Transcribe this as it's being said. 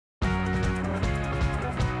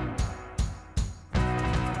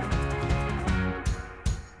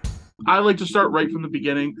I like to start right from the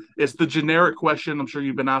beginning. It's the generic question. I'm sure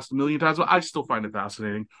you've been asked a million times, but I still find it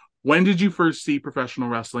fascinating. When did you first see professional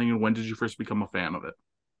wrestling, and when did you first become a fan of it?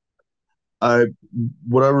 I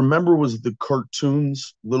what I remember was the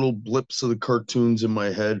cartoons, little blips of the cartoons in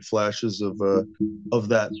my head, flashes of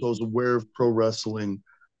that. So I was aware of pro wrestling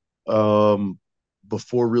um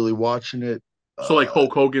before really watching it. So like Uh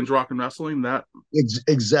Hulk Hogan's Rock and Wrestling, that.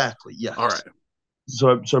 exactly, All yes. right. So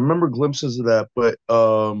I remember glimpses of that, but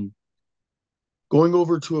going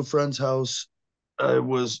over to a friend's house, I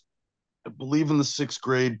was I believe in the sixth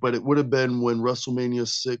grade, but it would have been when WrestleMania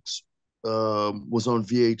 6 was on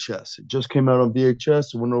VHS. It just came out on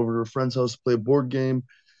VHS. I went over to a friend's house to play a board game.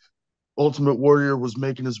 Ultimate Warrior was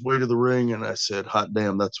making his way to the ring, and I said, "Hot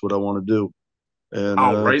damn, that's what I want to do." And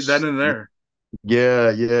Oh, right then and there.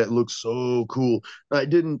 yeah, it looks so cool. I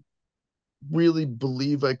didn't really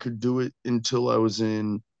believe I could do it until I was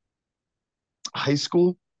in high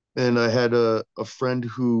school, and I had a friend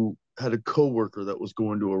who had a coworker that was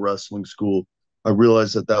going to a wrestling school. I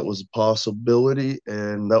realized that that was a possibility,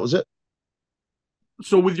 and that was it.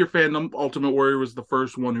 So with your fandom, Ultimate Warrior was the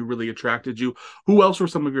first one who really attracted you. Who else were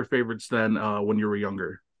some of your favorites then when you were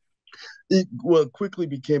younger? It well quickly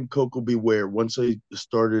became Coco Beware once I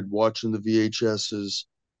started watching the VHSs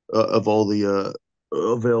of all the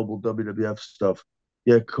available WWF stuff.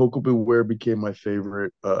 Yeah, Coco Beware became my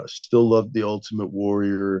favorite. Still loved the Ultimate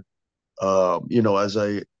Warrior. As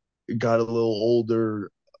I got a little older,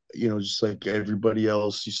 just like everybody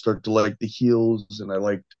else, you start to like the heels, and I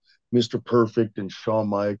liked Mr. Perfect and Shawn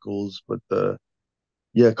Michaels. But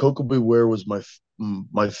yeah, Coco Beware was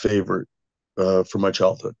my favorite for my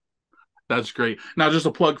childhood. That's great. Now, just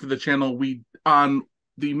a plug for the channel. We on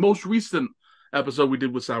the most recent episode we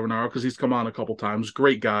did with Sal Rinauro, because he's come on a couple times.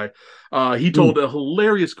 Great guy. He Mm. told a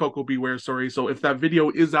hilarious Coco Beware story. So if that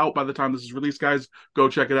video is out by the time this is released, guys, go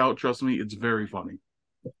check it out. Trust me, it's very funny.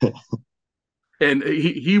 And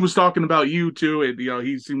he was talking about you too, and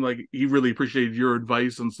he seemed like he really appreciated your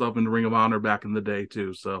advice and stuff in the Ring of Honor back in the day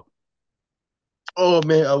too. So Oh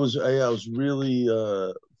man, I was really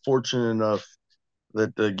fortunate enough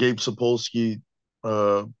that Gabe Sapolsky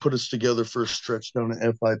put us together for a stretch down at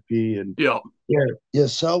FIP, and yeah, yeah,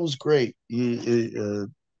 Sal was great. He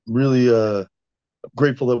really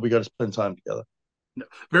grateful that we got to spend time together.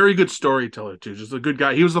 very good storyteller too. Just a good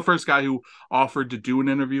guy. He was the first guy who offered to do an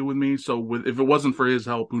interview with me. So if it wasn't for his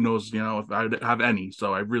help, who knows, if I'd have any.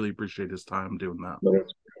 So I really appreciate his time doing that.